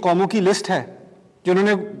کئی قوموں کی لسٹ ہے جنہوں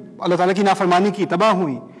نے اللہ تعالیٰ کی نافرمانی کی، تباہ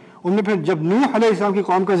ہوئی. ان میں پھر جب نوح علیہ السلام کی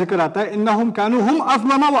قوم کا ذکر آتا ہے انہم کانوا ہم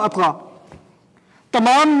اظلم واطغى،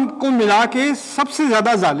 تمام کو ملا کے سب سے زیادہ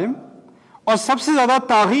ظالم اور سب سے زیادہ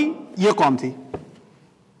طاغی یہ قوم تھی.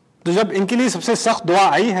 تو جب ان کے لیے سب سے سخت دعا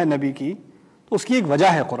آئی ہے نبی کی تو اس کی ایک وجہ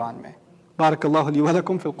ہے قرآن میں. بارک اللہ لی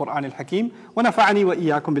ولکم فی القرآن الحکیم ونفعنی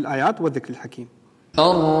وإیاکم بالآیات والذکر الحکیم.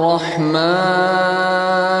 الرحمن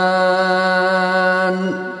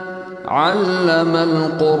علم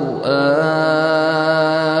القرآن.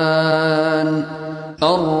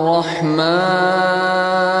 الرحمن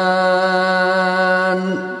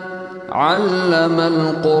علم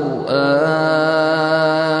القرآن.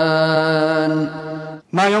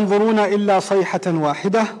 ما ينظرون إلا صيحة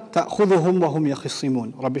واحدة تأخذهم وهم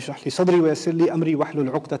يخصمون. رب اشرح لي صدري ويسر لي أمري واحلل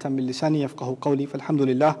عقدة من لساني يفقهوا قولي. فالحمد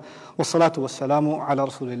لله والصلاة والسلام على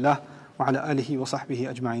رسول الله وعلى آله وصحبه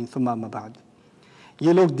أجمعين. ثم أما بعد.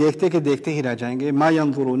 یہ لوگ دیکھتے کہ دیکھتے ہی رہ جائیں گے. ما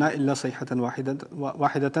ينظرون إلا صيحة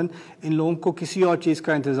واحدة. ان لوگوں کو کسی اور چیز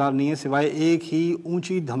کا انتظار نہیں ہے سوائے ایک ہی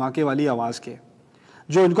اونچی دھماکے والی آواز کے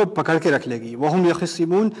جو ان کو پکڑ کے رکھ لے گی. وہم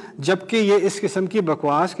یخصمون. جبکہ یہ اس قسم کی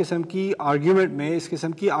بکواس قسم کی آرگیومنٹ میں، اس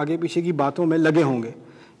قسم کی آگے پیچھے کی باتوں میں لگے ہوں گے.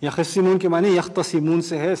 یخصمون کے معنی یختصمون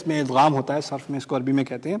سے ہے، اس میں ادغام ہوتا ہے، صرف میں اس کو عربی میں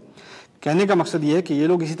کہتے ہیں. کہنے کا مقصد یہ ہے کہ یہ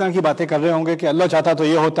لوگ اسی طرح کی باتیں کر رہے ہوں گے کہ اللہ چاہتا تو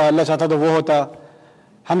یہ ہوتا، اللہ چاہتا تو وہ ہوتا،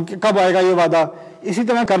 ہم کب آئے گا یہ وعدہ. اسی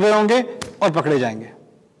طرح کر رہے ہوں گے اور پکڑے جائیں گے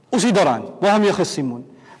اسی دوران. وہم یخصمون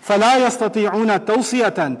فلا یستطیعون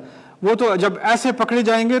توصیۃ. وہ تو جب ایسے پکڑے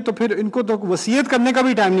جائیں گے تو پھر ان کو تو وصیت کرنے کا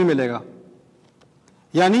بھی ٹائم نہیں ملے گا.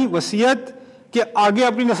 یعنی وصیت کہ آگے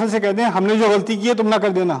اپنی نسل سے کہتے ہیں ہم نے جو غلطی کی ہے تم نہ کر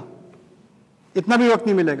دینا، اتنا بھی وقت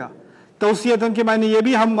نہیں ملے گا. توصیتاً کے معنی یہ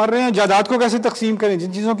بھی ہم مر رہے ہیں جائیداد کو کیسے تقسیم کریں،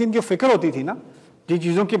 جن چیزوں کی ان کی فکر ہوتی تھی نا، جن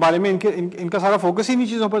چیزوں کے بارے میں ان کا سارا فوکس ہی نہیں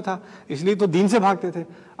چیزوں پر تھا، اس لیے تو دین سے بھاگتے تھے.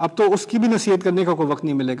 اب تو اس کی بھی نصیحت کرنے کا کوئی وقت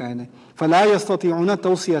نہیں ملے گا انہیں. فلا یستطیعون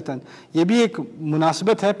توصیۃ. یہ بھی ایک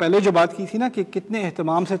مناسبت ہے پہلے جو بات کی تھی نا کہ کتنے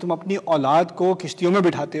اہتمام سے تم اپنی اولاد کو کشتیوں میں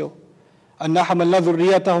بٹھاتے ہو. انا حملنا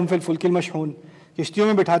ذریتہم فی الفلک المشحون. کشتیوں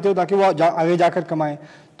میں بٹھاتے ہو تاکہ وہ آگے جا کر کمائیں.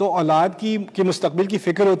 تو اولاد کی مستقبل کی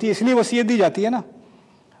فکر ہوتی ہے، اس لیے وصیت دی جاتی ہے نا.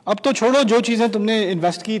 اب تو چھوڑو، جو چیزیں تم نے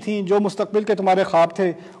انویسٹ کی تھیں، جو مستقبل کے تمہارے خواب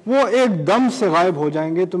تھے، وہ ایک دم سے غائب ہو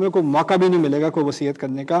جائیں گے، تمہیں کوئی موقع بھی نہیں ملے گا کوئی وصیت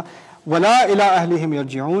کرنے کا. ولا الی اہلہم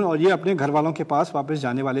یرجعون، اور یہ اپنے گھر والوں کے پاس واپس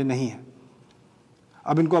جانے والے نہیں ہیں.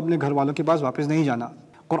 اب ان کو اپنے گھر والوں کے پاس واپس نہیں جانا.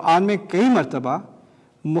 قرآن میں کئی مرتبہ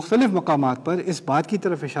مختلف مقامات پر اس بات کی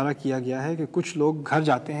طرف اشارہ کیا گیا ہے کہ کچھ لوگ گھر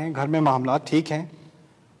جاتے ہیں، گھر میں معاملات ٹھیک ہیں،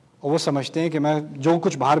 اور وہ سمجھتے ہیں کہ میں جو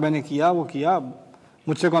کچھ باہر میں نے کیا وہ کیا،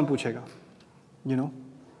 مجھ سے کون پوچھے گا.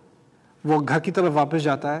 وہ گھر کی طرف واپس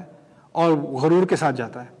جاتا ہے اور غرور کے ساتھ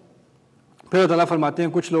جاتا ہے. پھر اللہ تعالیٰ فرماتے ہیں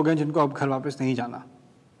کچھ لوگ ہیں جن کو اب گھر واپس نہیں جانا.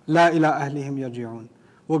 لا الی اہلہم یرجعون،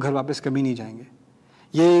 وہ گھر واپس کبھی نہیں جائیں گے.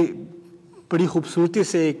 یہ بڑی خوبصورتی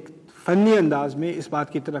سے ایک فنی انداز میں اس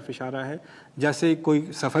بات کی طرف اشارہ ہے جیسے کوئی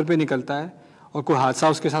سفر پہ نکلتا ہے اور کوئی حادثہ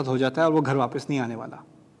اس کے ساتھ ہو جاتا ہے اور وہ گھر واپس نہیں آنے والا.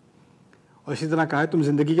 اور اسی طرح کہا ہے تم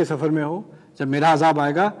زندگی کے سفر میں ہو، جب میرا عذاب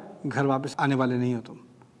آئے گا گھر واپس آنے والے نہیں ہو تم.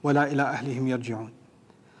 ولا الی اہلہم یرجعون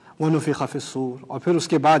ونفخ فی الصور، اور پھر اس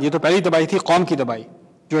کے بعد، یہ تو پہلی تباہی تھی قوم کی تباہی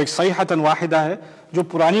جو ایک صیحۃ واحدہ ہے، جو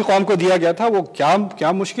پرانی قوم کو دیا گیا تھا. وہ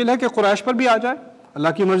کیا مشکل ہے کہ قریش پر بھی آ جائے، اللہ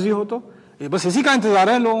کی مرضی ہو تو بس اسی کا انتظار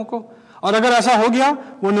ہے لوگوں کو. اور اگر ایسا ہو گیا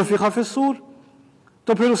ونفخ فی الصور،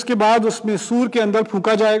 تو پھر اس کے بعد اس میں سور کے اندر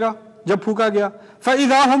پھونکا جائے گا. جب پھونکا گیا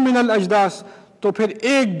فاذا هم من الاجداث، تو پھر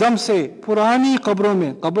ایک دم سے پرانی قبروں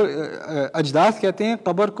میں، قبر اجداث کہتے ہیں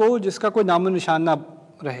قبر کو جس کا کوئی نام و نشان نہ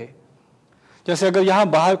رہے. جیسے اگر یہاں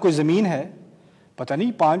باہر کوئی زمین ہے، پتہ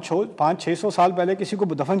نہیں 500-600 سال پہلے کسی کو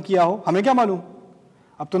دفن کیا ہو، ہمیں کیا معلوم.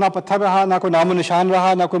 اب تو نہ پتھر رہا، نہ کوئی نام و نشان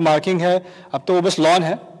رہا، نہ کوئی مارکنگ ہے، اب تو وہ بس لان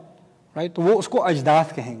ہے، رائٹ. تو وہ اس کو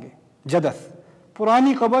اجداث کہیں گے. جدث،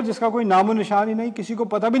 پرانی قبر جس کا کوئی نام و نشان ہی نہیں، کسی کو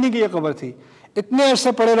پتہ بھی نہیں کہ یہ قبر تھی. اتنے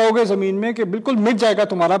عرصے پڑے رہو گے زمین میں کہ بالکل مٹ جائے گا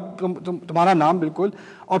تمہارا نام بالکل.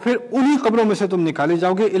 اور پھر انہی قبروں میں سے تم نکالے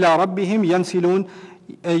جاؤ گے. الی ربہم ینسلون،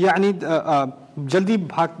 یعنی جلدی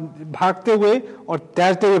بھاگتے ہوئے اور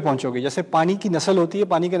تیرتے ہوئے پہنچو گے. جیسے پانی کی نسل ہوتی ہے،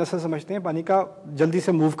 پانی کی نسل سمجھتے ہیں پانی کا جلدی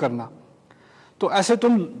سے موو کرنا، تو ایسے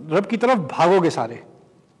تم رب کی طرف بھاگو گے سارے.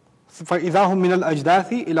 فاذا هم من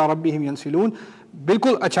الاجداث الى ربهم ينسلون،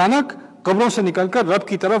 بالکل اچانک قبروں سے نکل کر رب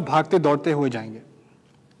کی طرف بھاگتے دوڑتے ہوئے جائیں گے.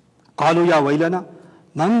 قالوا یا ویلنا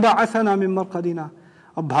من بعثنا من مرقدنا،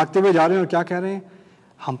 اب بھاگتے ہوئے جا رہے ہیں اور کیا کہہ رہے ہیں،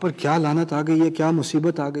 ہم پر کیا لعنت آ گئی ہے، کیا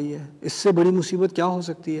مصیبت آ گئی ہے، اس سے بڑی مصیبت کیا ہو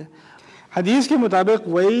سکتی ہے. حدیث کے مطابق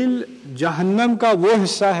ویل جہنم کا وہ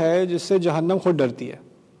حصہ ہے جس سے جہنم خود ڈرتی ہے.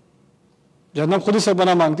 جہنم خود سے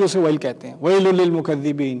بنا مانگتی ہے، اسے ویل کہتے ہیں. ویل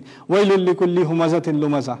للمکذبین ویل لکل ہمزۃ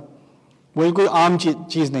لمزہ. ویل کوئی عام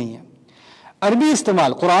چیز نہیں ہے. عربی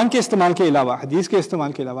استعمال، قرآن کے استعمال کے علاوہ، حدیث کے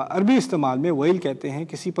استعمال کے علاوہ عربی استعمال میں ویل کہتے ہیں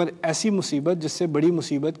کسی پر ایسی مصیبت جس سے بڑی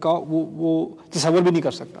مصیبت کا وہ تصور بھی نہیں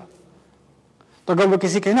کر سکتا. تو اگر وہ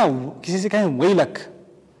کسی سے کہیں ویلک،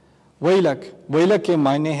 ویلک کے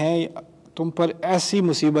معنی ہیں تم پر ایسی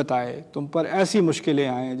مصیبت آئے، تم پر ایسی مشکلیں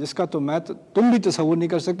آئیں جس کا تم بھی تصور نہیں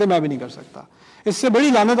کر سکتے، میں بھی نہیں کر سکتا. اس سے بڑی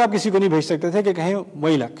لعنت آپ کسی کو نہیں بھیج سکتے تھے کہ کہیں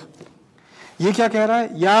ویلک. یہ کیا کہہ رہا ہے،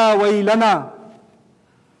 یا ویلنا،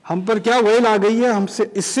 ہم پر کیا ویل آ گئی ہے، ہم سے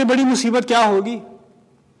اس سے بڑی مصیبت کیا ہوگی.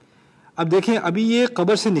 اب دیکھیں، ابھی یہ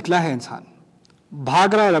قبر سے نکلا ہے انسان،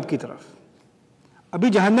 بھاگ رہا ہے رب کی طرف، ابھی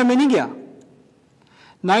جہنم میں نہیں گیا،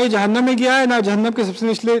 نہ یہ جہنم میں گیا ہے، نہ جہنم کے سب سے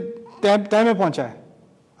نچلے تہ میں پہنچا ہے.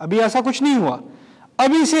 ابھی ایسا کچھ نہیں ہوا.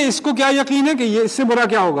 ابھی سے اس کو کیا یقین ہے کہ یہ اس سے برا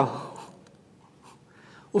کیا ہوگا.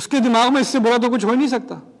 اس کے دماغ میں اس سے برا تو کچھ ہو ہی نہیں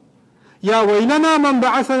سکتا. یا ویلنا من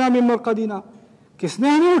بعثنا من مرقدنا، کس نے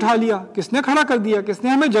ہمیں اٹھا لیا، کس نے کھڑا کر دیا، کس نے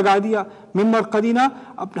ہمیں جگا دیا، من مرقدنا،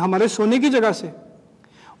 ہمارے سونے کی جگہ سے.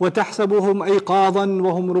 وتحسبهم ایقاظا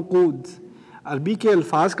وهم رقود. عربی کے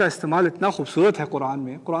الفاظ کا استعمال اتنا خوبصورت ہے قرآن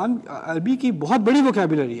میں. قرآن عربی کی بہت بڑی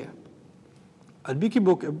ووکیبلری ہے. عربی کی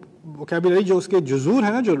ووکیبلری جو اس کے جذور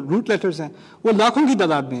ہیں نا، جو روٹ لیٹرز ہیں، وہ لاکھوں کی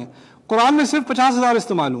تعداد میں ہیں. قرآن میں صرف 50,000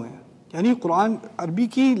 استعمال ہوئے ہیں. یعنی قرآن عربی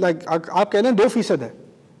کی آپ کہہ لیں 2% ہے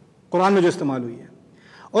قرآن میں جو استعمال ہوئی ہے.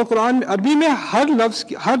 اور قرآن عربی میں ہر لفظ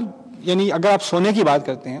یعنی اگر آپ سونے کی بات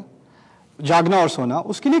کرتے ہیں، جاگنا اور سونا،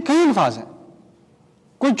 اس کے لیے کئی الفاظ ہیں.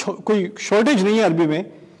 کوئی شارٹیج نہیں ہے عربی میں.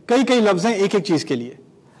 کئی لفظ ہیں ایک چیز کے لیے.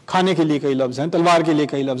 کھانے کے لیے کئی لفظ ہیں، تلوار کے لیے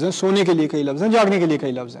کئی لفظ ہیں، سونے کے لیے کئی لفظ ہیں، جاگنے کے لیے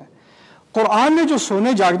کئی لفظ ہیں. قرآن نے جو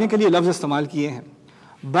سونے جاگنے کے لیے لفظ استعمال کیے ہیں،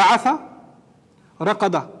 بعثا،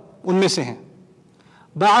 رقدہ، ان میں سے ہیں.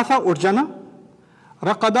 بعثا اٹھ جانا،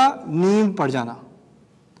 رقدہ نیند پڑ جانا.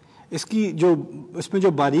 اس میں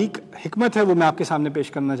جو باریک حکمت ہے وہ میں آپ کے سامنے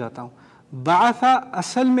پیش کرنا چاہتا ہوں. بعثا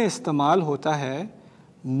اصل میں استعمال ہوتا ہے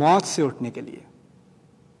موت سے اٹھنے کے لیے.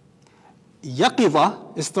 یقظہ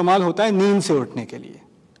استعمال ہوتا ہے نیند سے اٹھنے کے لیے.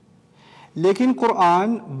 لیکن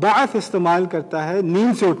قرآن بعث استعمال کرتا ہے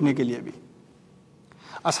نیند سے اٹھنے کے لیے بھی.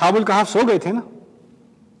 اصحاب الکہف سو گئے تھے نا،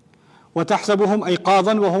 وَتَحْسَبُهُمْ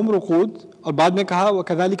أَيْقَاظًا وَهُمْ رُقُودٌ، اور بعد میں کہا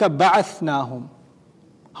وَكَذَلِكَ بَعَثْنَاهُمْ،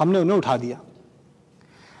 ہم نے انہیں اٹھا دیا۔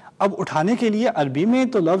 اب اٹھانے کے لیے عربی میں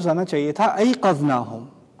تو لفظ آنا چاہیے تھا أَيْقَظْنَاهُمْ،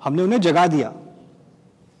 ہم نے انہیں جگا دیا،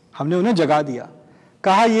 ہم نے انہیں جگا دیا۔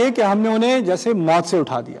 کہا یہ کہ ہم نے انہیں جیسے موت سے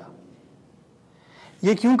اٹھا دیا۔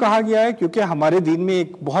 یہ کیوں کہا گیا ہے؟ کیونکہ ہمارے دین میں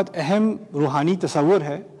ایک بہت اہم روحانی تصور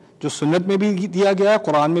ہے جو سنت میں بھی دیا گیا ہے،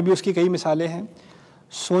 قرآن میں بھی اس کی کئی مثالیں ہیں۔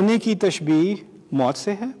 سونے کی تشبیہ موت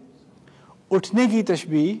سے ہے، اٹھنے کی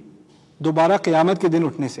تشبیہ دوبارہ قیامت کے دن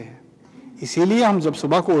اٹھنے سے ہے۔ اسی لیے ہم جب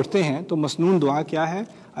صبح کو اٹھتے ہیں تو مسنون دعا کیا ہے؟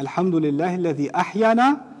 الحمدللہ الذی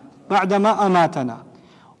احیانا بعدما اماتنا،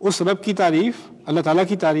 اس رب کی تعریف، اللہ تعالیٰ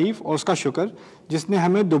کی تعریف اور اس کا شکر جس نے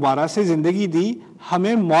ہمیں دوبارہ سے زندگی دی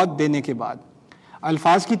ہمیں موت دینے کے بعد۔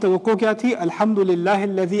 الفاظ کی توقع کیا تھی؟ الحمدللہ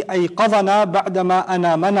الذی ایقظنا بعدما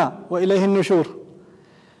انامنا والیہ النشور،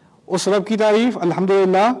 اس رب کی تعریف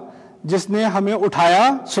الحمدللہ جس نے ہمیں اٹھایا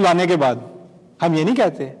سلانے کے بعد۔ ہم یہ نہیں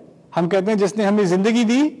کہتے، ہم کہتے ہیں جس نے ہمیں زندگی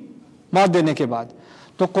دی موت دینے کے بعد۔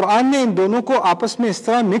 تو قرآن نے ان دونوں کو آپس میں اس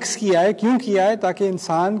طرح مکس کیا ہے، کیوں کیا ہے؟ تاکہ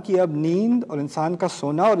انسان کی اب نیند اور انسان کا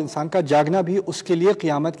سونا اور انسان کا جاگنا بھی اس کے لیے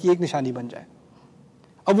قیامت کی ایک نشانی بن جائے،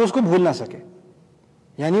 اب وہ اس کو بھول نہ سکے،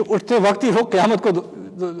 یعنی اٹھتے وقت ہی وہ قیامت کو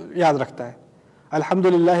یاد رکھتا ہے۔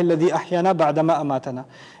 الحمدللہ الذی احیانا بعدما اماتنا،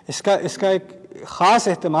 اس کا ایک خاص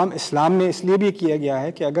اہتمام اسلام میں اس لیے بھی کیا گیا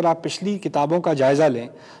ہے کہ اگر آپ پچھلی کتابوں کا جائزہ لیں،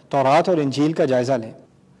 تورات اور انجیل کا جائزہ لیں،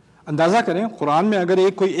 اندازہ کریں قرآن میں اگر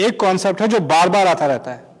کوئی ایک کانسیپٹ ہے جو بار بار آتا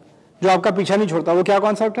رہتا ہے، جو آپ کا پیچھا نہیں چھوڑتا، وہ کیا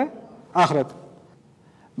کانسیپٹ ہے؟ آخرت۔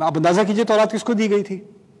 آپ اندازہ کیجئے تورات کس کو دی گئی تھی؟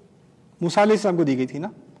 موسیٰ علیہ السلام کو دی گئی تھی نا۔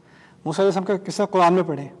 موسیٰ علیہ السلام کا قصہ قرآن میں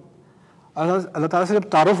پڑھیں۔ اللہ تعالیٰ سے جب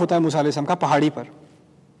تعارف ہوتا ہے موسیٰ علیہ السلام کا پہاڑی پر،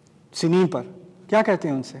 سنین پر، کیا کہتے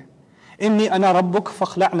ہیں ان سے؟ انی انا ربک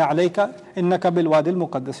فاخلع علیک انک بالوادی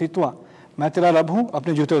المقدس طویٰ، میں تیرا رب ہوں،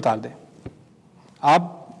 اپنے جوتے اتار دے۔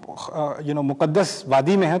 آپ مقدس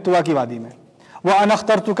وادی میں ہیں، طویٰ کی وادی میں۔ وَأَنَا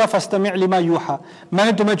اخْتَرْتُكَ فَاسْتَمِعْ لِمَا يُوحَىٰ، میں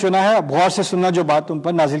نے تمہیں چنا ہے، اب غور سے سننا جو بات تم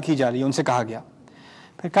پر نازل کی جا رہی ہے، ان سے کہا گیا۔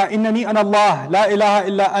 پھر کہا اننی انا اللہ لا الہ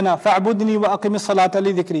الا انا فاعبدنی واقم الصلاۃ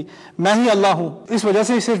لذکری، میں ہی اللہ ہوں، اس وجہ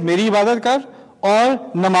سے صرف میری عبادت کر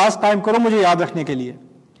اور نماز قائم کرو مجھے یاد رکھنے کے لیے۔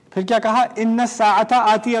 پھر کیا کہا؟ ان الساعۃ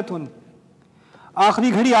آتیۃ،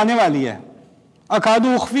 آخری گھڑی آنے والی ہے، اکاد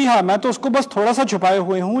اخفیہا، میں تو اس کو بس تھوڑا سا چھپائے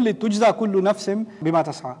ہوئے ہوں، لتجزا کل نفس بما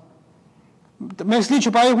تسعی، میں اس لیے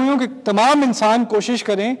چھپائے ہوئے ہوں کہ تمام انسان کوشش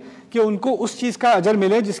کریں کہ ان کو اس چیز کا اجر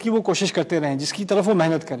ملے جس کی وہ کوشش کرتے رہیں، جس کی طرف وہ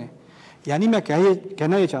محنت کریں۔ یعنی میں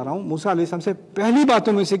کہنا یہ چاہ رہا ہوں، موسیٰ علیہ السلام سے پہلی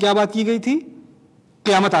باتوں میں سے کیا بات کی گئی تھی؟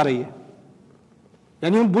 قیامت آ رہی ہے۔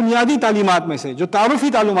 یعنی ان بنیادی تعلیمات میں سے جو تعارفی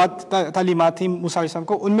تعلیمات تھیں موسیٰ علیہ السلام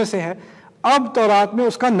کو، ان میں سے ہے۔ اب تورات میں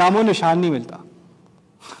اس کا نام و نشان نہیں ملتا۔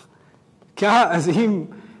 کیا عظیم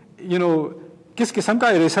کس قسم کا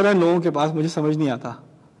اریسر ہے لوگوں کے پاس، مجھے سمجھ نہیں آتا۔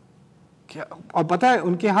 اور پتہ ہے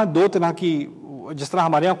ان کے ہاں دو طرح کی، جس طرح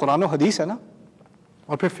ہمارے ہاں قرآن و حدیث ہے نا،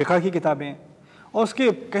 اور پھر فقہ کی کتابیں ہیں، اور اس کے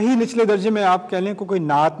کہیں نچلے درجے میں آپ کہہ لیں کوئی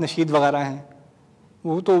نعت نشید وغیرہ ہیں،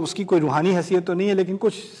 وہ تو اس کی کوئی روحانی حیثیت تو نہیں ہے لیکن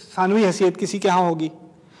کچھ ثانوی حیثیت کسی کے ہاں ہوگی۔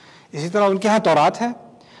 اسی طرح ان کے ہاں تورات ہے،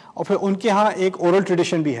 اور پھر ان کے ہاں ایک اورل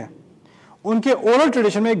ٹریڈیشن بھی ہے۔ ان کے اورل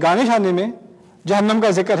ٹریڈیشن میں گانے شانے میں جہنم کا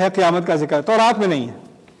ذکر ہے، قیامت کا ذکر ہے، تورات میں نہیں ہے۔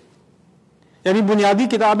 یعنی بنیادی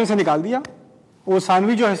کتابیں سے نکال دیا، وہ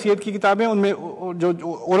ثانوی جو حیثیت کی کتابیں ان میں جو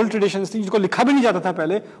اورل ٹریڈیشنز تھیں جس کو لکھا بھی نہیں جاتا تھا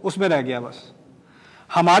پہلے، اس میں رہ گیا بس۔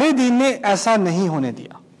 ہمارے دین نے ایسا نہیں ہونے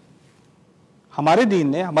دیا، ہمارے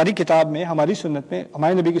دین نے، ہماری کتاب میں، ہماری سنت میں،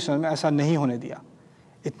 ہمارے نبی کی سنت میں ایسا نہیں ہونے دیا۔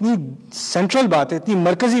 اتنی سینٹرل بات ہے، اتنی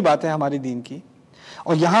مرکزی بات ہے ہمارے دین کی۔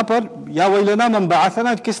 اور یہاں پر یا ویلنا من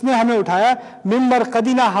بعثنا، کس نے ہمیں اٹھایا؟ من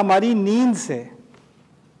مرقدنا، ہماری نیند سے،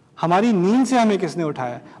 ہماری نیند سے ہمیں کس نے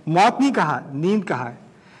اٹھایا؟ موت نہیں کہا، نیند کہا ہے۔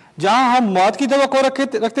 جہاں ہم موت کی توقع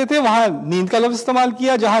رکھتے تھے وہاں نیند کا لفظ استعمال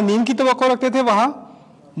کیا، جہاں نیند کی توقع رکھتے تھے وہاں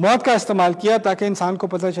موت کا استعمال کیا، تاکہ انسان کو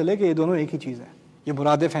پتہ چلے کہ یہ دونوں ایک ہی چیز ہے، یہ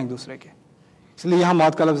مرادف ہیں ایک دوسرے کے، اس لیے یہاں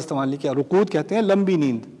موت کا لفظ استعمال نہیں کیا۔ رقود کہتے ہیں لمبی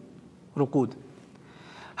نیند، رقود۔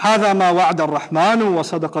 ھذا ما وعد الرحمن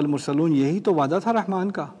وصدق المرسلون، یہی تو وعدہ تھا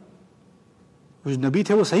رحمان کا، وہ نبی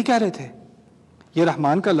تھے وہ صحیح کہہ رہے تھے۔ یہ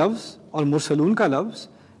رحمان کا لفظ اور مرسلون کا لفظ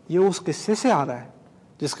یہ اس قصے سے آ رہا ہے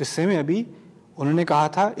جس قصے میں ابھی انہوں نے کہا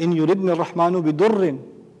تھا ان یردن الرحمن بدر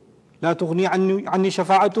لا تغنی عنی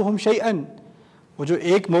شفاعتهم شیئا۔ وہ جو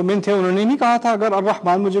ایک مومن تھے انہوں نے نہیں کہا تھا اگر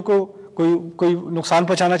الرحمن مجھے کو کوئی نقصان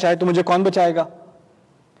پہنچانا چاہے تو مجھے کون بچائے گا؟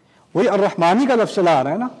 وہی الرحمانی کا لفظ چلا آ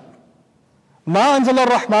رہا ہے نا، ما انزل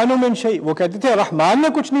الرحمن من شیء، وہ کہتے تھے الرحمن نے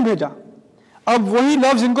کچھ نہیں بھیجا۔ اب وہی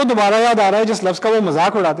لفظ ان کو دوبارہ یاد آ رہا ہے جس لفظ کا وہ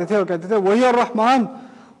مذاق اڑاتے تھے اور کہتے تھے وہی الرحمن،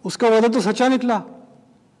 اس کا وعدہ تو سچا نکلا،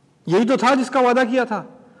 یہی تو تھا جس کا وعدہ کیا تھا۔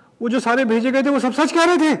 وہ جو سارے بھیجے گئے تھے وہ سب سچ کہہ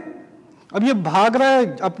رہے تھے. اب یہ بھاگ رہا ہے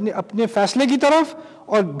اپنے فیصلے کی طرف،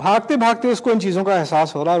 اور بھاگتے بھاگتے اس کو ان چیزوں کا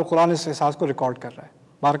احساس ہو رہا ہے، اور قرآن اس احساس کو ریکارڈ کر رہا ہے.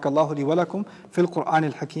 بارک اللہ لی ولکم فی القرآن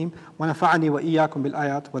الحکیم ونفعنی وإیاکم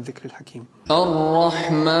بالآیات والذکر الحکیم.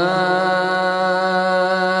 الرحمن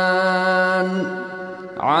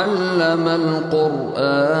علم القرآن